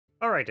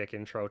Alright, deck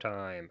intro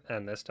time,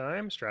 and this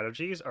time,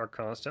 strategies are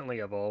constantly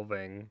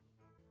evolving.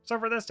 So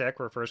for this deck,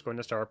 we're first going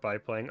to start by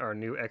playing our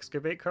new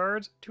Excavate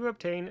cards to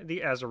obtain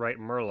the Azerite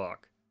Murloc,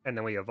 and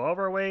then we evolve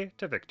our way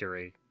to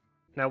victory.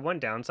 Now one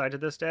downside to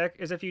this deck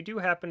is if you do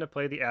happen to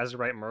play the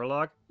Azerite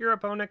Murloc, your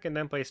opponent can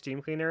then play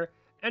Steam Cleaner,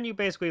 and you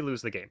basically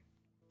lose the game.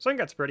 So I think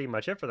that's pretty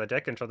much it for the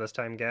deck intro this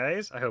time,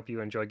 guys. I hope you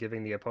enjoy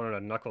giving the opponent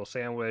a knuckle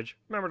sandwich.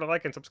 Remember to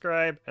like and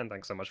subscribe, and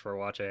thanks so much for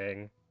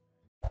watching.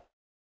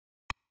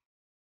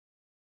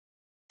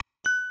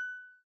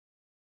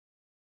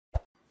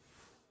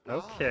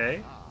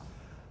 Okay.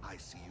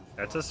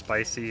 That's a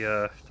spicy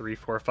 3,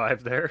 4,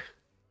 5 there.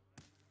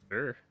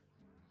 Sure.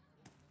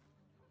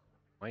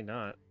 Why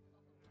not?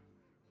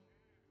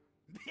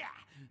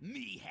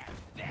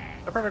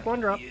 A perfect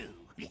one drop.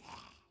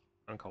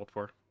 Uncalled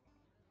for.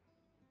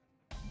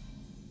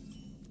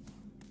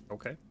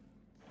 Okay.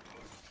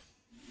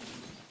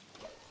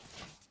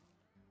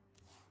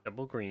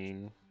 Double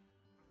green.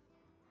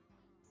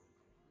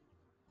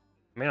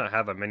 I may not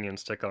have a minion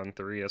stick on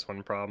 3 as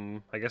one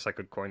problem. I guess I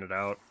could coin it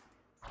out.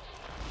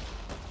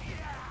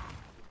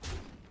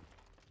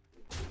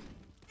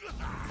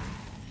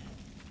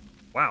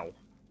 Wow.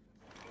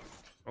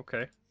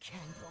 Okay.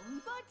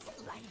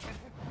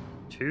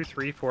 2,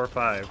 3, 4,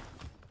 5.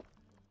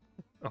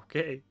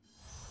 Okay.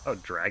 Oh,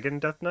 Dragon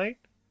Death Knight?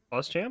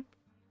 Plus champ?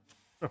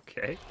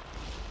 Okay.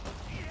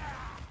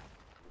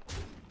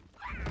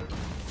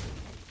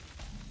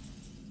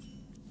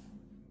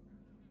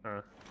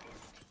 Huh.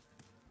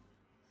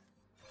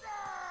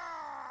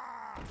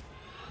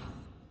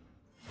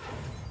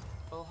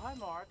 Oh, hi,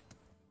 Mark.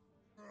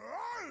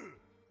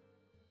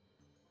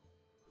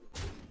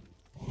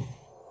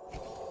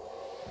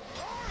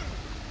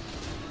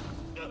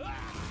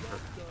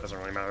 Doesn't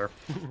really matter.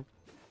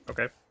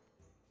 Okay.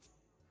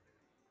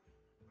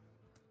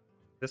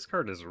 This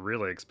card is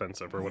really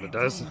expensive for what it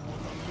does.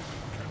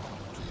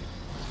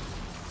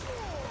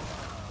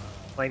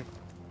 Lane.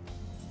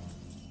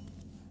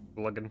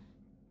 Luggin.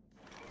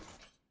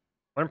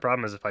 One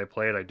problem is if I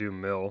play it, I do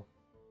mill.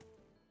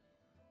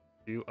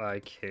 Do I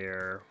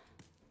care?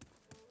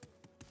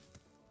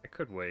 I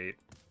could wait.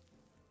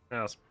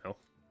 No, it's mill.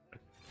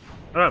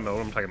 I don't know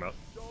what I'm talking about.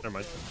 Never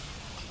mind.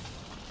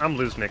 I'm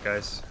losing it,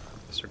 guys.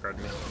 Disregard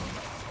me.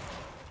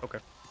 Okay.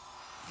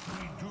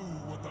 We do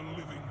what the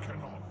living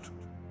cannot.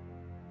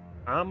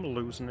 I'm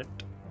losing it.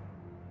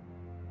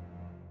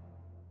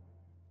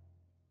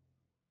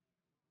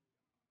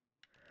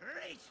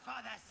 Reach for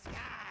the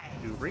sky.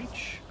 You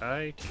reach,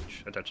 I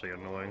teach. That's actually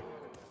annoying.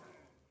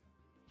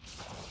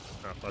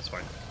 Oh, that's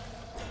fine.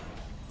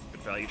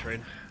 Good value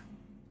trade.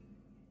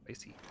 I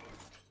see.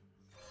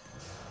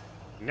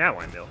 Now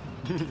I mill.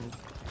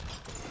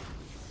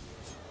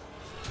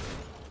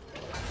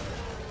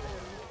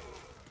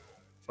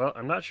 Well,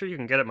 I'm not sure you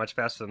can get it much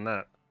faster than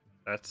that.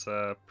 That's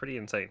pretty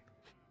insane.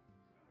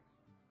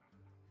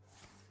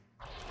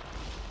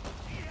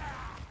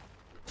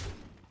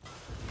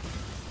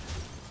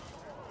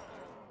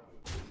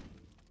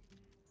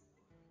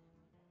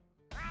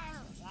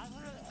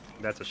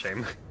 That's a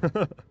shame.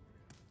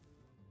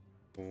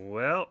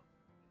 Well,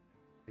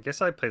 I guess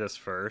I play this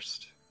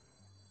first.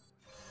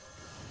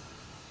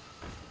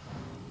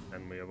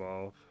 Then we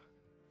evolve.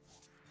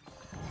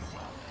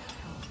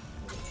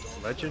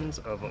 Legends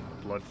of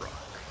Bloodrock.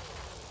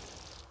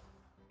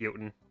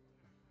 Jotun.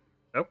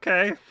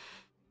 Okay.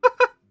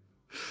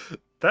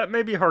 That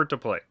may be hard to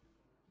play.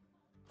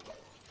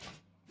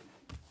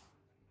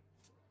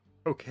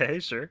 Okay,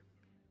 sure.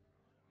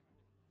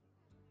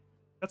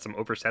 That's some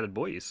overstated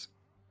boys.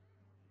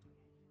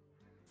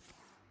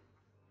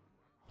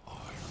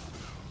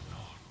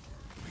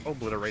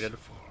 Obliterated.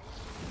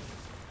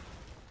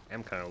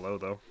 I'm kind of low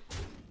though.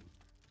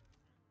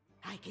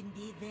 I can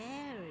be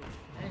very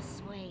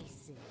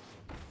persuasive.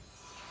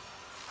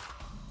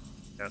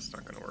 That's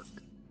not gonna work.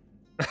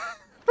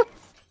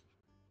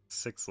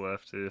 6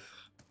 left,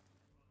 if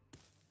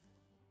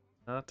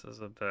not as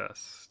the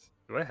best.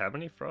 Do I have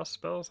any frost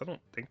spells? I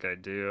don't think I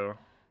do.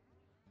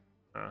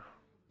 What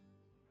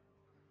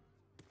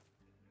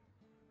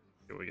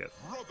do we get?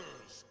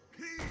 Brothers,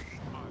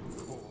 heed my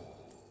call.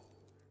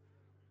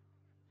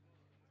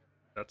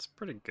 That's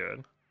pretty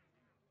good.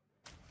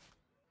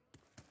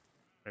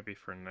 Maybe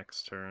for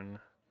next turn.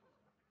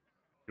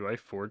 Do I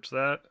forge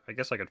that? I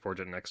guess I could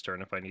forge it next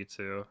turn if I need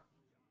to.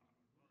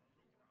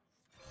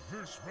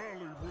 This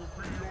valley will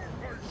be your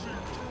rising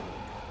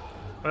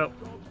tomb. Well,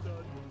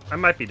 I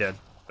might be dead,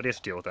 but he has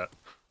to deal with that.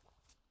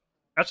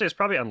 Actually, it's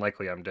probably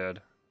unlikely I'm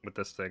dead with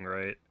this thing,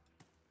 right?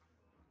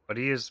 But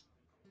he has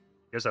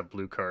that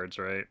blue cards,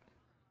 right?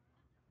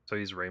 So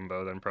he's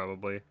rainbow then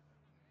probably.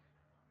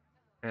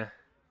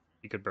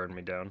 He could burn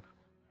me down.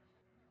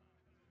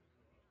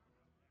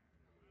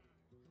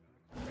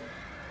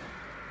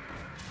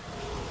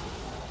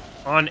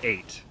 On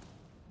 8.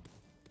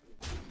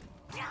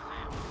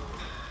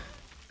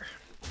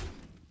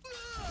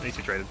 At least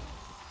he traded.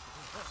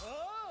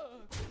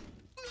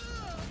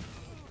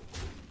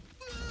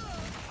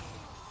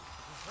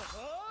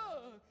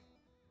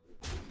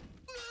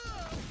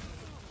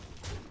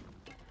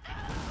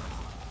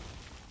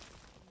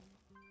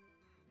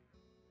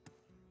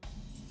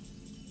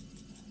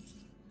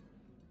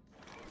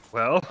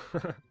 Well,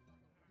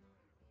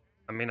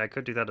 I mean, I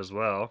could do that as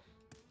well.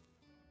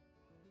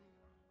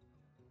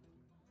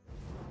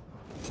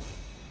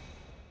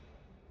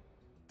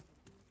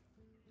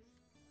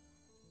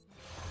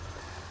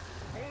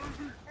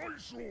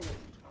 Ice Lord!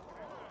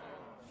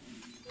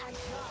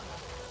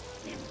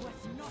 This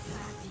was not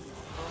ideal.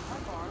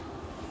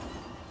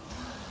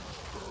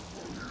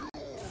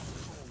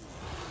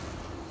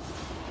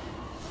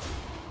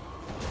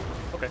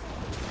 Okay.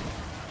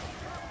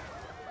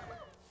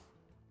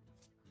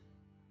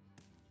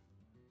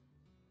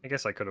 I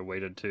guess I could have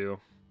waited too,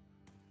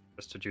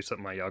 just to juice up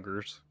my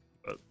Yuggers,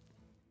 but...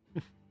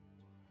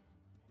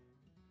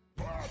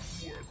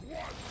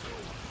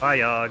 Hi,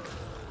 Yogg.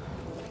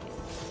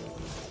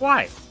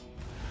 Why?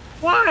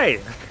 Why?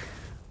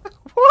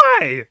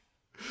 Why?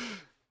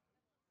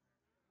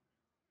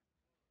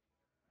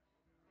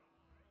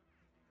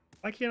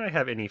 Why can't I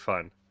have any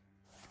fun?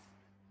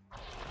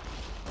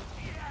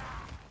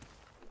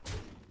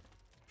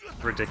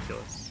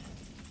 Ridiculous.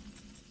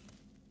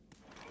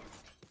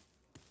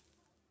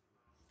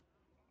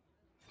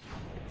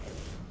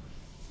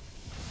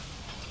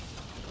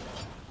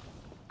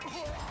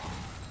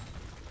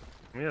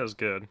 Yeah, it was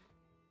good.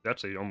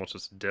 Actually, almost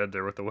just dead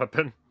there with the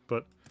weapon,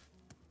 but...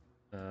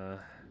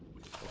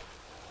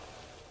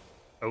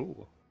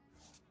 Oh.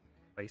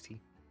 Spicy.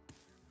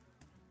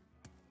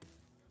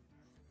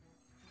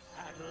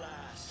 At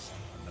last,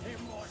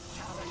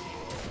 immortality.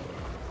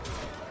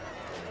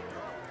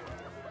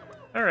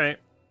 Alright.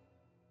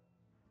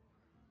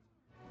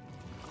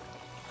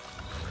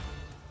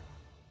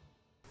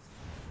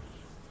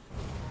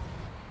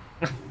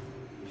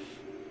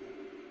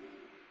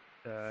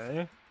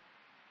 Okay.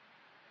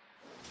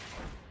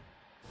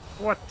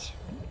 What?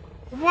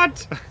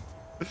 What?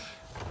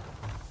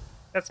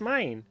 That's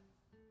mine.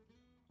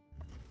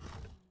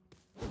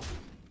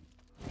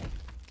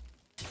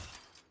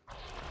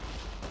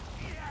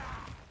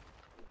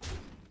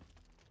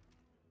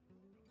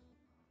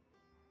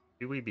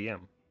 UEBM.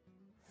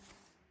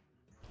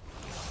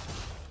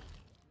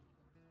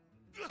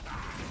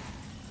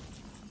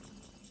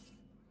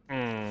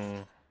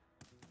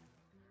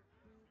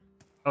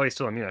 Oh, he's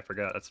still immune, I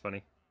forgot. That's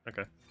funny.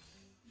 Okay.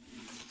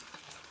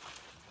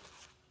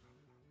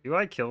 Do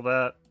I kill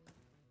that?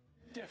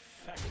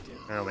 Defective.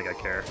 I don't think I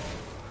care.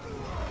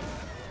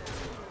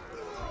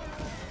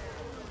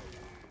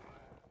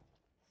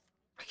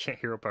 I can't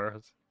hero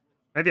powers.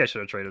 Maybe I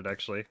should have traded,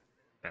 actually.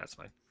 That's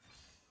fine.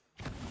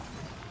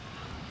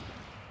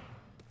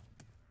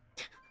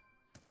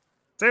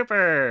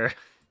 Super!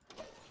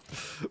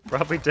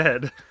 Probably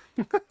dead.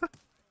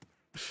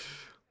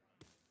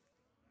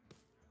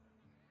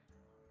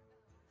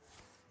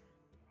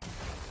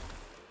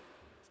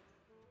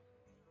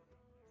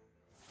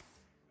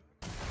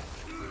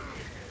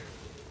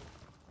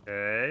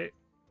 Okay.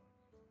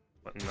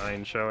 What,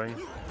 9 showing?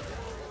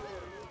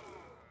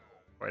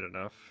 Quite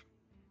enough.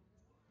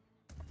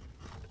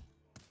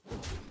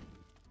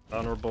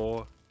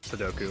 Honorable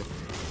Sudoku.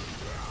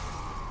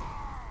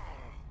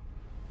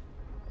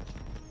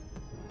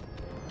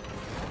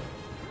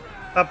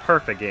 A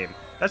perfect game.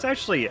 That's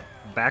actually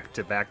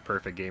back-to-back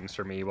perfect games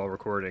for me while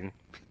recording.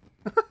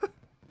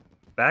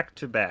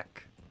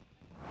 Back-to-back.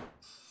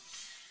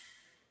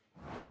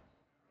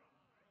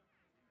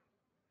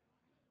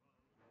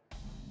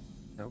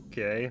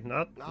 Okay,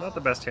 not the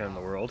best hand in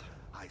the world.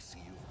 I see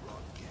you've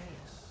brought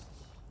guests.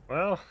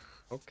 Well,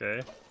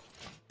 okay.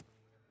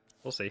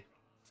 We'll see.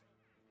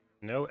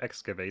 No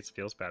excavates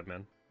feels bad,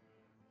 man.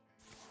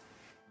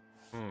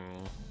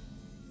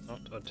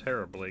 Not a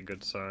terribly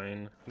good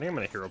sign. I think I'm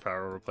gonna hero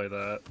power overplay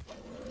that.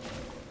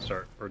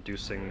 Start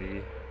reducing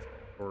the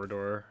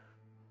corridor,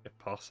 if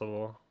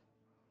possible.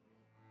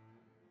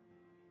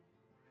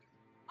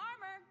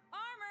 Armor!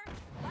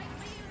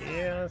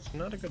 Yeah, it's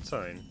not a good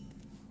sign.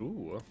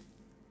 Ooh.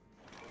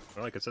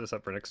 Well, I could set this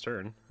up for next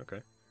turn.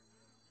 Okay.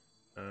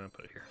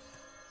 Put it here.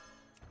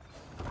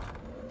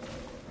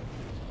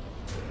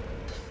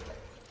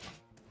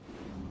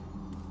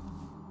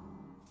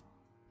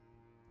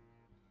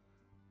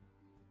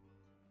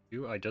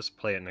 Do I just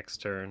play it next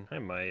turn? I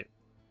might.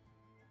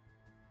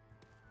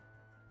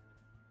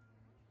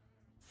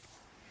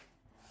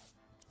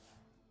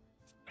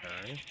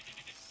 Okay.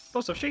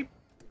 Explosive sheep!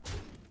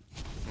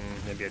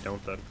 Maybe I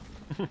don't then.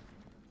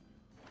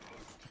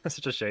 That's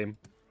such a shame.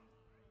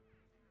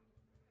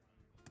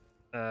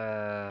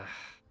 I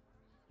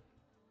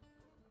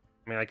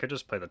mean, I could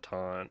just play the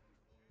taunt.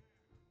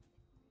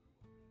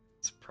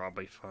 It's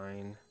probably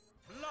fine.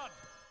 Blood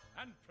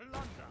and plunder.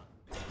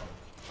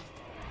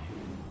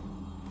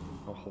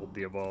 I'll hold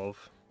the evolve.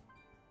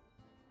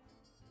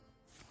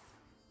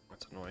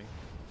 That's annoying.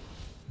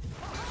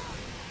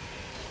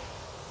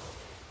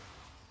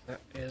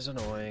 That is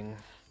annoying.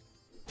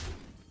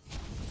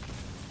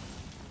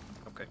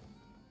 Okay.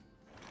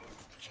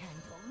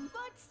 Candle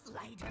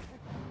mudslider.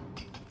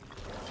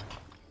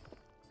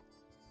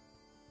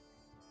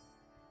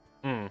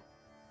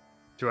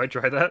 Do I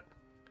try that?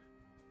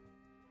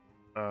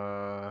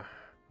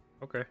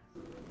 Okay.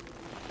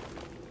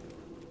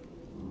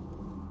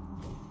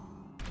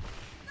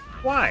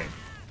 Why?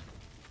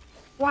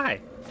 Why?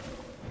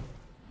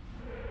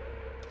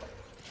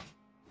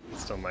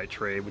 Still might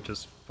trade, which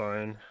is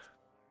fine.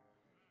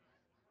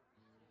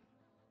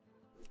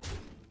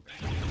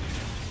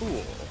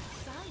 Cool.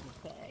 Side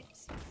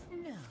effects?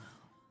 No.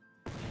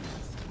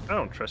 I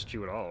don't trust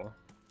you at all.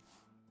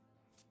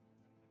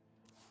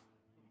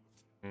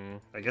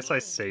 I guess I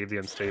save the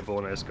unstable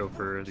and I just go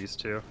for these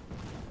two.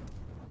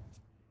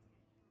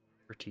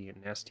 Pretty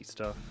and nasty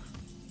stuff.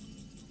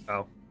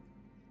 Oh.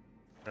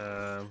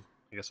 I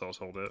guess I'll just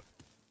hold it.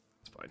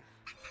 It's fine.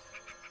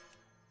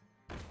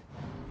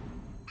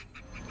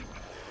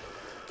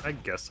 I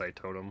guess I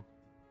totem.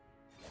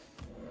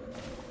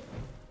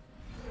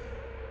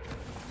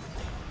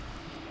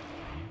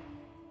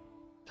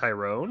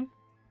 Tyrone?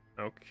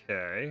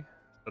 Okay.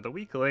 So the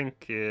weak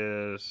link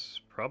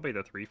is probably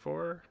the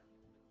 3/4.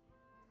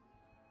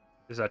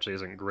 This actually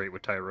isn't great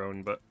with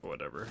Tyrone, but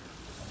whatever.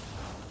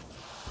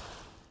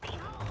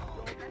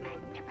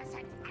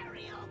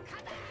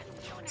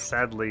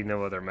 Sadly,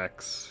 no other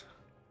mechs.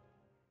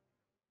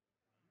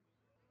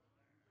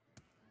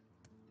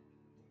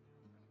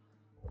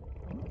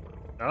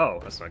 Oh,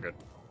 that's not good.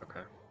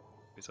 Okay.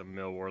 He's a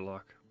mill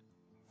warlock.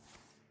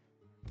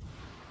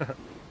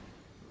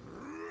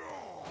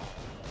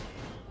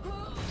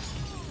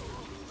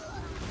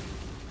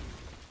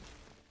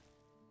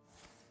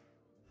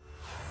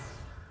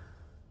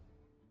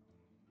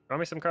 Draw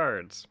me some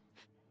cards.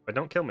 But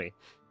don't kill me.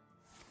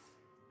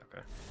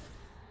 Okay.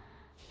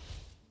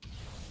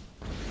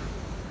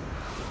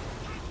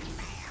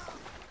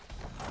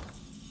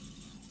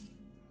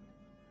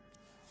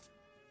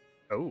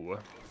 Oh,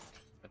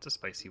 that's a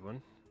spicy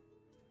one.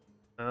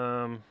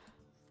 More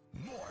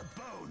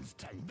bones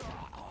to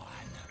gnaw on.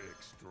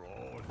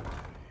 Extraordinary.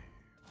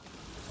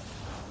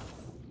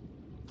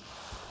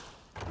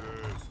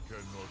 This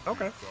cannot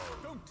Okay. be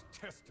done. Don't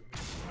test me.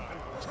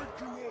 I'll take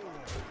you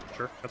all.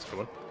 Sure, that's a good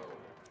one.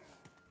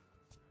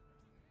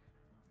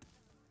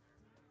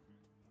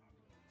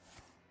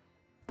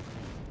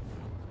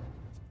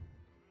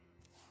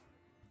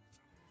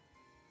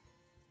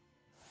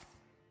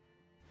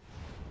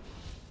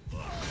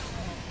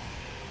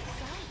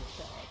 Side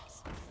effects?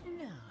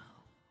 No.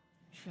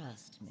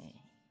 Trust me.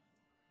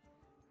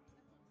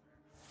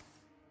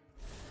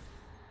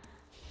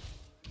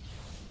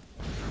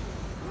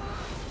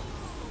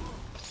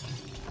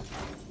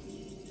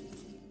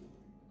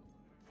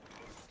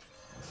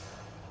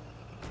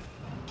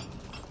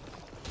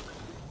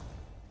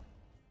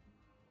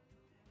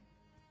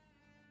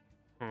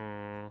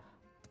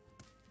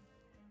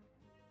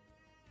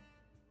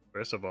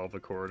 Let's evolve the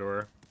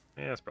corridor.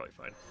 Yeah, that's probably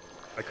fine.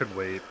 I could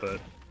wait,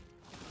 but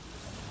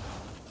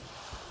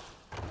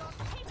Your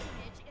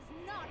patronage is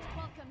not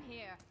welcome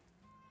here.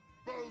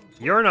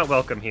 you're not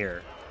welcome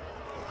here.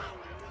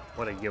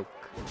 What a yoke.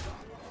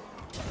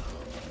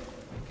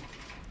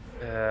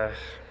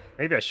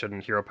 Maybe I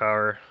shouldn't hero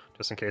power,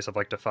 just in case of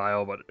like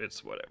Defile, but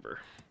it's whatever.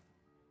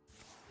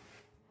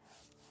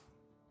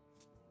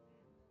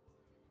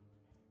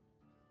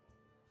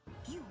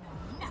 You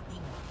know nothing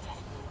of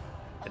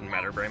death. Didn't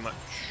matter very much.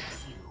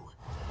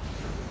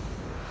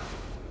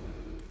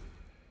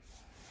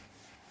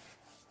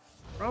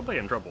 Probably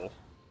in trouble.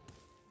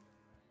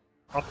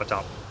 Off the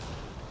top.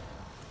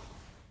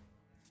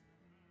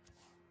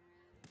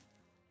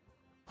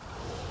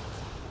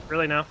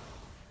 Really now?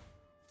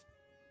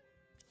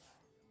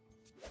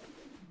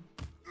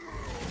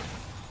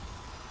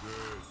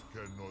 This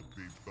cannot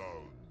be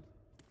bound.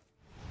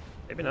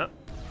 Maybe not.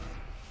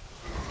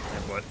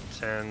 And what?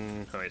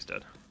 10. Oh, he's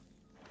dead.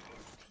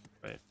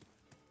 Right.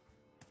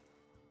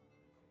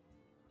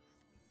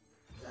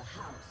 The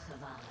House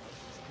of Eyes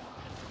is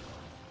gone,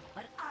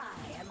 but I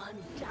am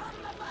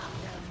undoubtable.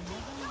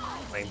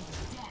 Lame.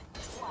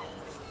 Death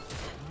twice.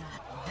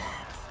 Not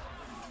that.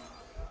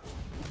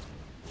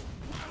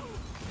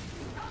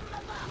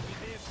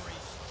 With every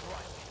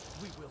strike,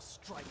 we will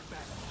strike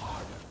back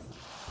harder.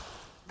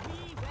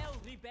 We will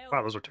rebuild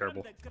Wow, those are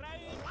terrible. from the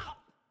ground up.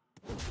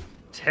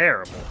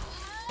 Terrible.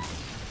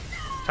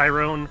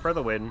 Tyrone for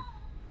the win.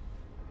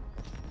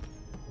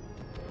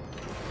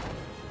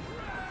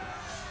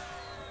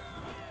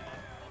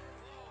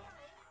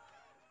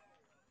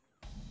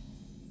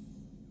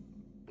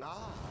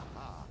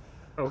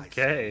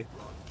 Okay.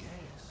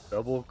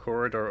 Double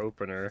corridor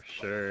opener,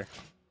 sure.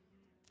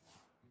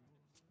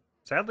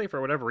 Sadly,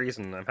 for whatever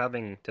reason, I'm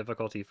having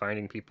difficulty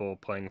finding people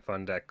playing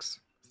fun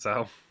decks,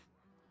 so...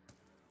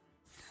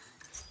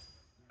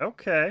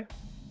 Okay.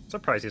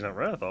 Surprised he's not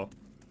Renethal.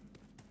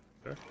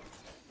 Sure.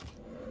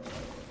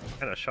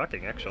 Kinda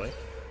shocking, actually.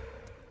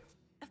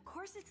 Of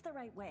course it's the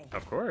right way.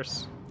 Of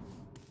course.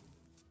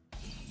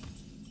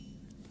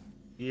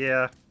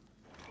 Yeah.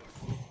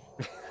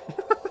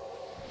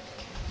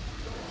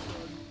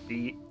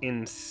 The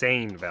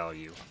insane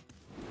value.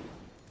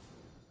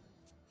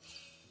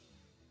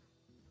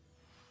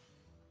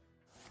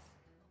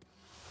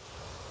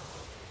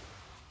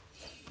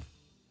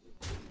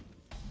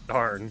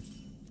 Darn.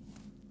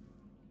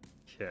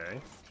 Okay.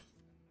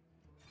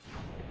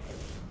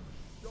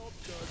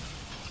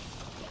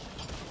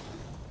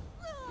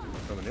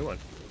 Oh, the new one.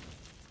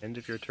 End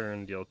of your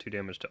turn, deal 2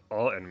 damage to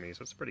all enemies.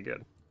 That's pretty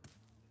good.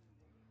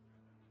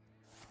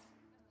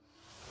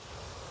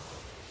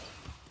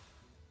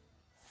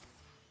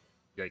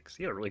 Yikes,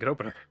 he had a really good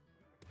opener.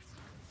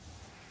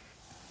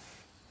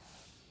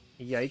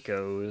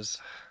 Yikos.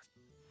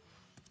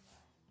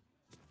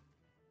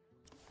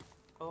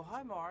 Oh,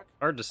 hi, Mark.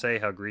 Hard to say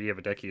how greedy of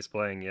a deck he's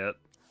playing yet.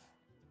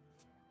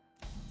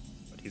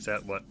 But he's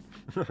at, what?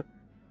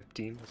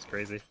 15? That's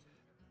crazy.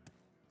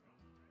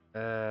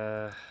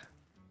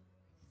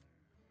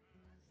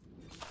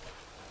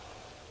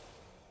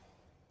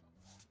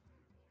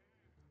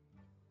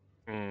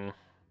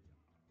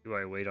 Do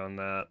I wait on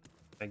that?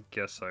 I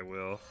guess I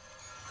will.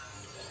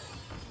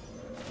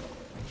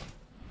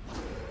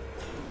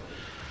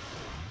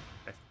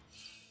 Okay.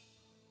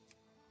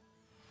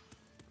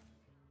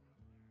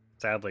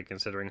 Sadly,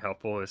 considering how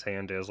full his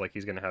hand is, like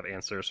he's gonna have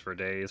answers for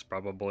days,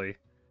 probably.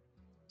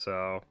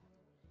 So,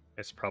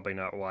 it's probably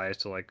not wise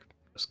to, like,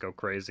 just go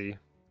crazy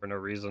for no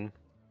reason.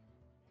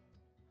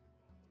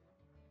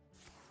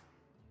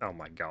 Oh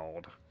my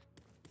god.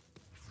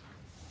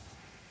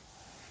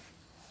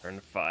 Turn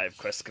 5,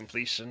 quest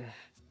completion.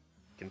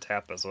 Can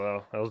tap as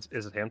well. Oh,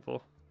 is it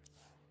handful?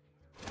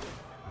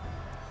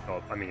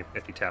 Oh, I mean,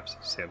 if he taps,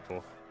 it's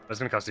handful. It's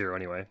gonna cost 0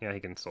 anyway. Yeah, he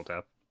can still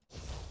tap.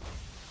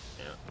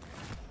 Yeah.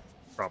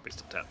 Probably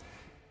still tap.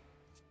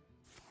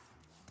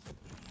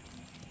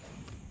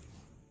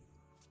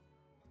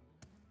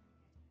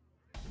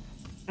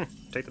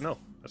 Take the mill.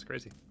 That's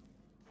crazy.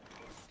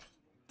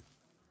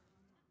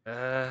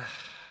 Alright.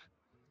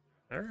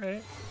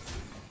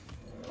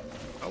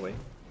 I'll wait.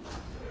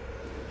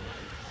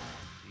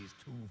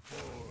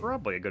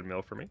 Probably a good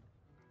mill for me.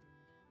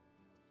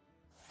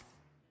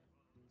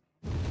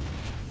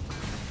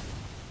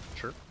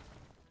 Sure.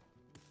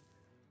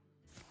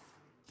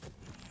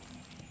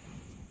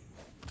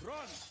 Run!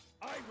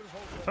 I will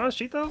hold Thomas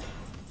cheat though?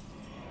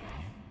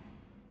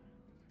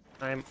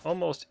 I'm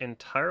almost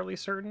entirely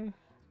certain.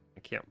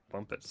 I can't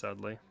bump it,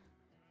 sadly.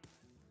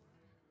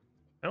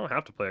 I don't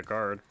have to play a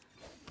card.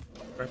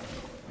 Okay.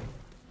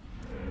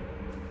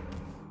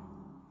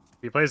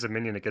 If he plays a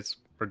minion, it gets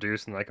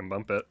produced and I can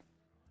bump it.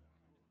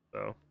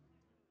 So.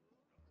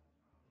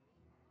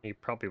 He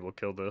probably will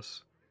kill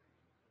this.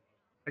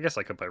 I guess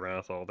I could play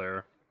Ranithal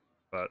there,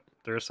 but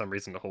there is some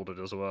reason to hold it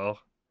as well.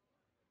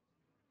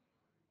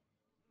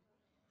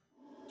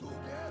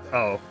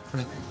 Oh.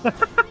 Well,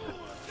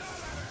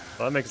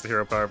 that makes the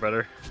hero power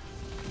better.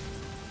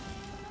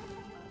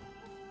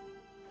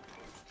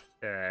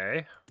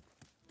 Okay.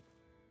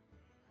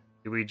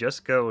 Do we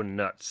just go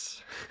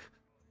nuts?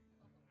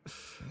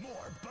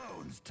 more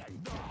bones to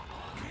gnaw.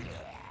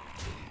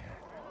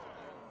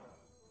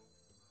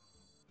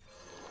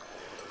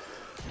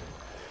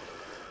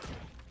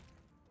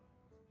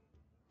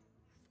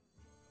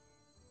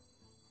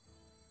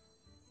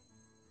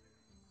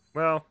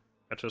 Well,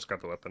 I just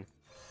got the weapon.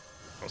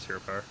 Plus hero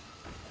power.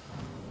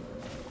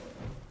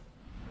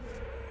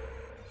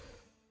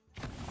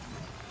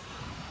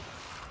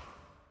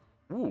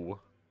 Ooh.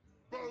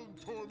 Bone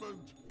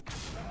torment.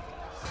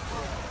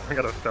 I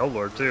got a Fell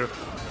Lord too.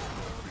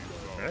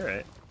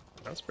 Alright.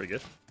 That's pretty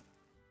good.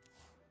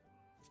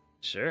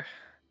 Sure.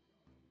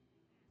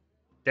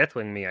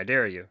 Deathwing me, I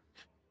dare you.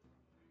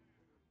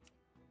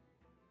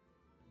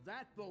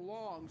 That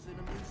belongs in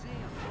a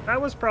museum.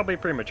 That was probably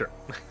premature.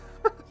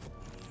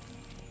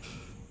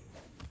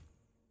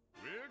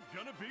 We're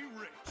gonna be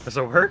rich. Does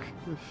it work?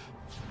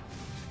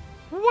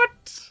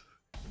 What?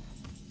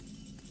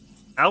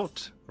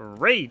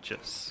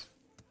 Outrageous.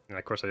 And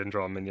of course I didn't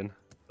draw a minion.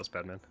 That's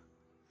bad, man.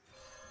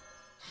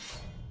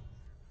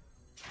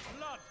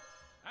 Blood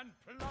and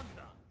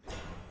plunder.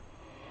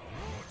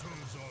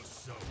 Mortals are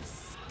so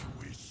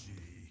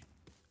squishy.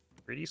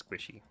 Pretty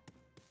squishy.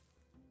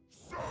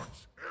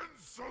 Such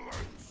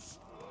insolence!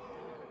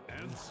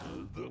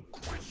 Answer the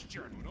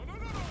question.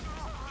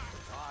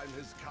 Time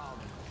has come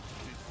to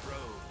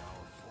dethrone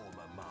our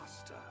former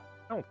master.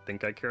 I don't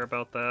think I care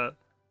about that.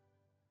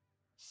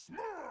 Smash!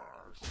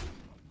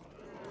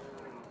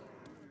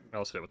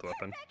 I'll hit it with the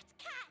weapon.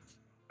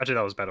 Actually,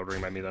 that was bad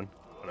ordering by me then.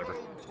 Whatever.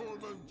 Bone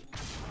torment.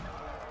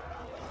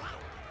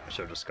 I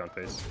should have just skunk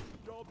face.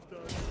 Job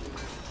done.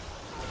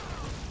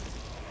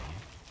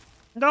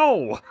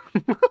 No!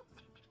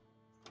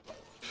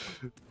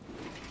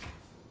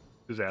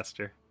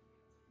 Disaster.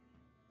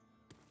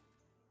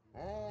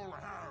 All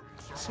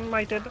hands are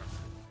Smited.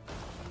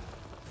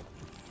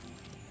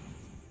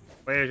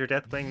 Where's your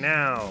Deathwing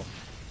now?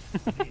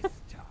 this time.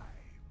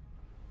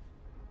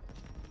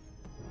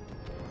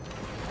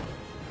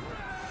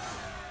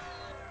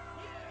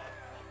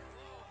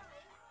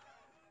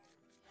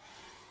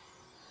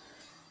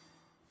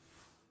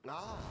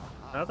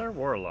 Another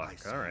Warlock,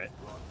 alright.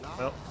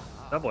 Well,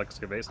 double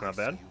Excavate's not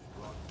bad.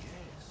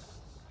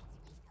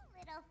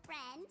 Little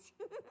friend.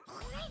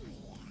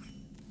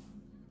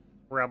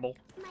 Rebel.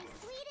 My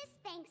sweetest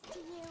thanks to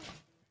you.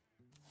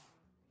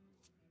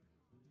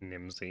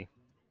 Nimsy.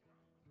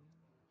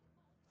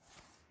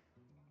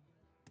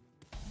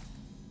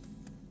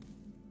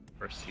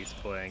 First he's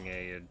playing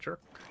a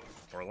jerk.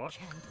 Warlock.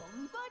 Gentle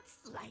but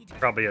slighter.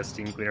 Probably a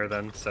Steam Cleaner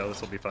then, so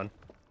this will be fun.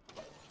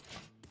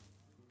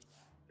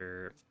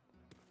 Sure.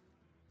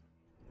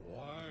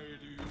 Why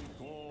do you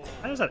call?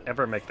 How does that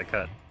ever make the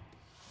cut?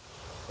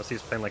 Unless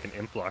he's playing like an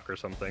imp block or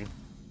something.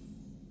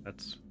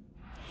 That's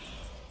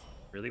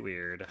really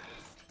weird.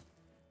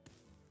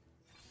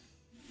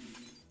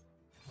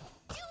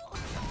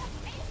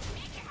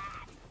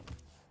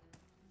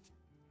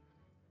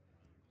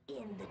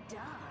 In the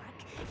dark,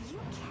 you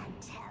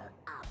can't tell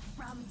up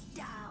from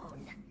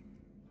down.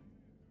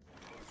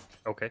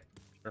 Okay,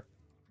 sure.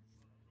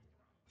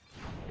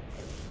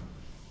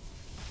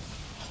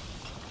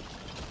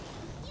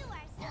 You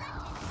are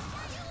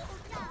selected.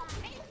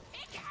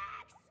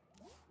 Pickaxe.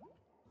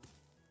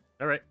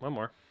 Alright, one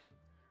more.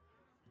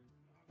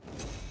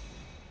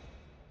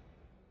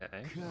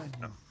 Okay. Can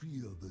No, you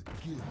feel the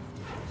gift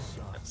of the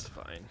sun? that's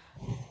fine.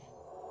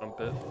 Bump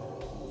it.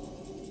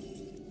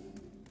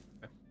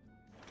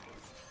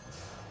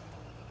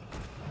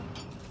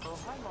 Oh,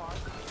 hi, Mark.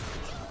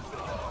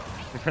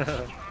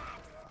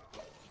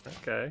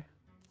 Okay.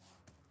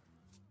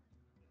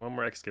 One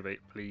more excavate,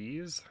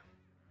 please.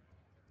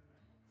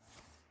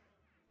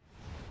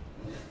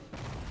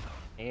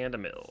 And a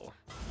mill.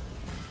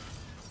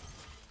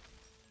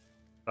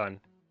 Fun.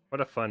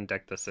 What a fun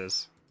deck this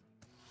is.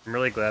 I'm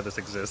really glad this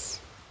exists.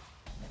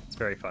 It's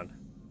very fun.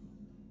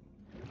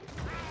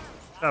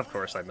 Of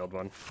course I milled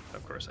one.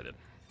 Of course I did.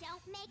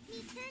 Don't make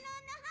me turn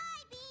on the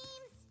high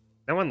beams.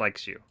 No one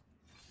likes you.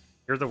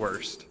 You're the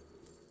worst.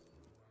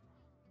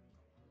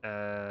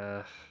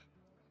 I'm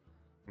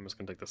just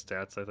gonna take the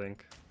stats, I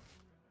think.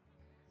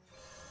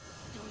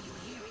 Do you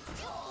hear it?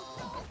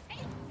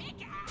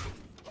 Pickaxe.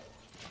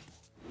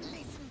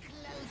 Listen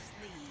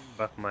closely.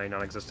 Buff my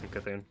non-existent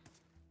Cthulhu.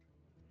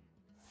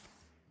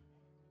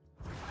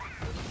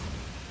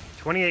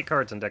 28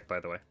 cards in deck, by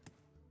the way.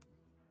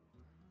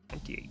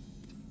 28.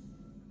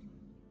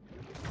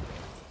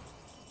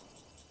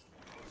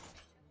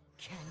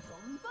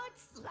 Gentle but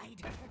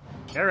slighter.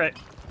 Alright.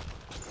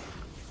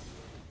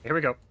 Here we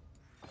go.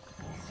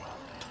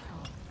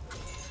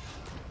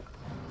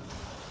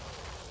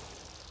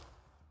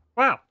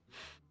 Wow!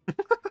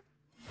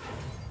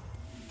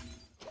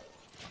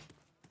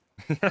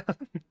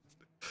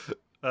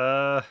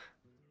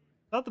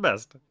 Not the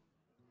best.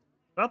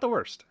 Not the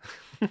worst.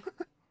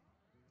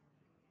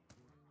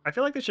 I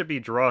feel like they should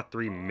be draw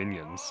 3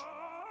 minions.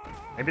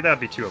 Maybe that'd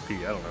be too OP,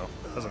 I don't know.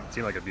 Doesn't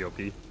seem like it'd be OP.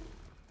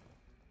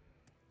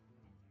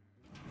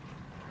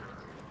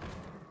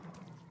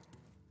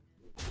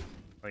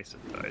 Nice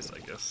it dies, I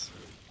guess.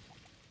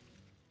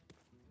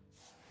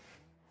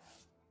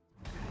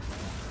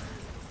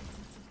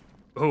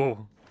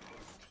 Oh!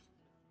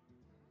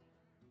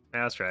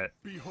 Yeah, let's try it.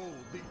 Behold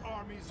the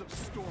armies of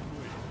Stormwind.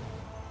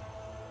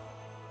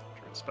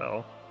 Turn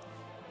spell.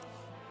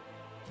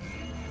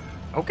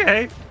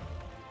 Okay!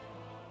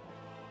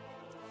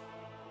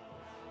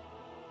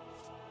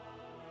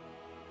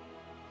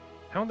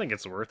 I don't think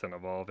it's worth an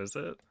evolve, is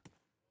it?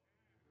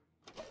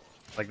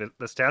 Like, the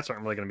stats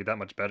aren't really going to be that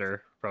much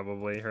better,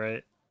 probably,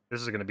 right?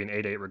 This is going to be an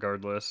 8-8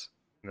 regardless.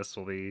 And this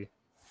will be...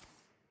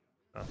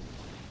 Oh,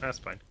 that's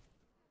fine.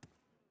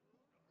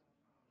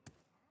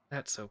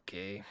 That's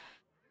okay.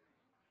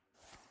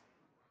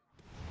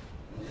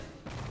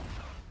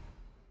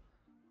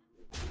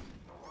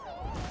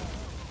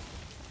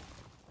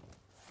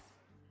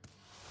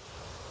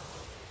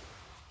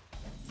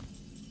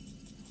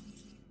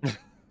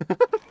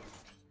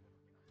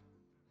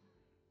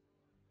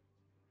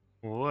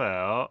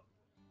 Well,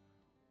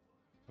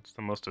 what's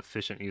the most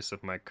efficient use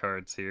of my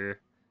cards here?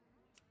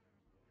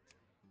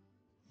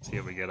 Let's see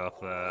what we get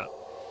off that.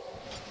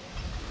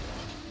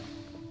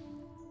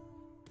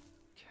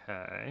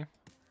 Okay.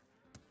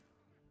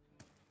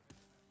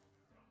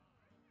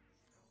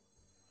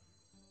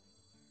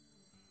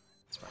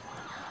 That's fine.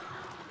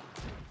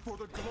 For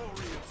the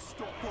glory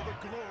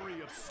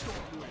of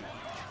Stormwind.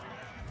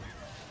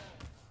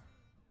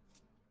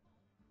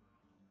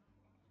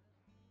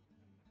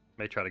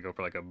 May try to go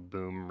for like a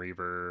Boom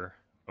Reaver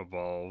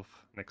evolve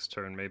next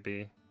turn,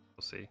 maybe.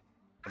 We'll see.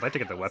 I'd like to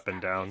get the weapon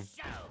down.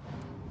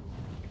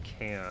 I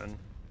can.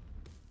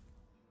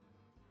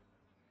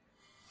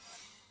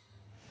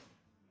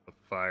 The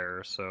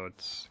fire, so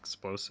it's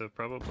explosive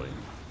probably.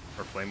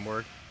 Or flame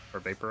ward. Or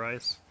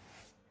vaporize.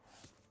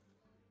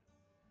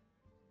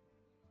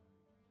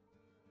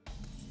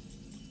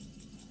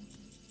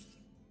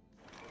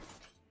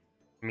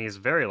 I mean, he's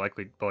very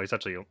likely. Well, he's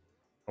actually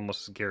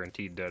almost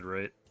guaranteed dead,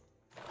 right?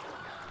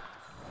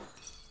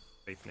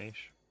 Faith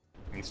Naish.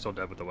 He's still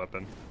dead with the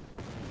weapon.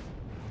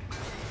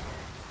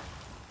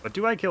 But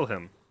do I kill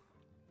him?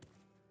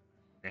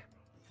 Yeah.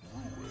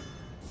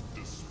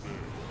 Despair.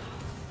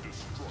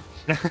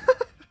 Destruction.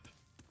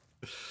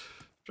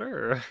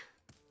 Sure.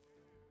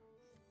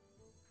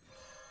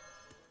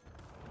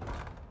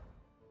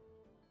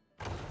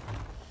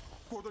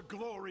 For the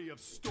glory of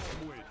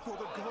Stormwind. For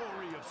the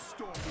glory of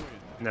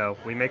Stormwind. No,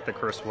 we make the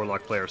Cursed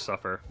Warlock player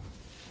suffer.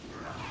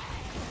 In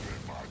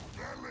my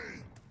belly.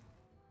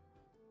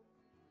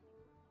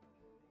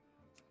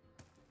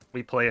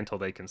 We play until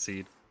they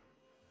concede.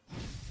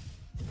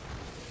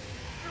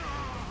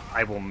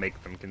 I will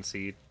make them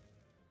concede.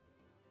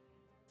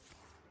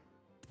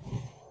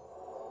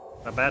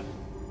 Not bad.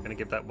 Gonna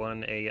give that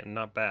one a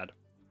not bad.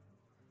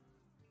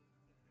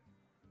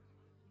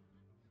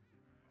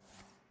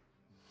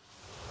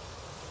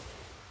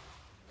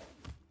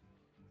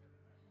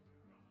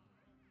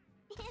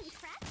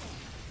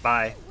 Impressive.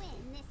 Bye. You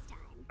win this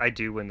time. I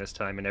do win this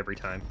time and every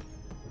time.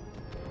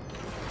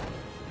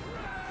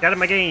 Get in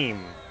my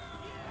game!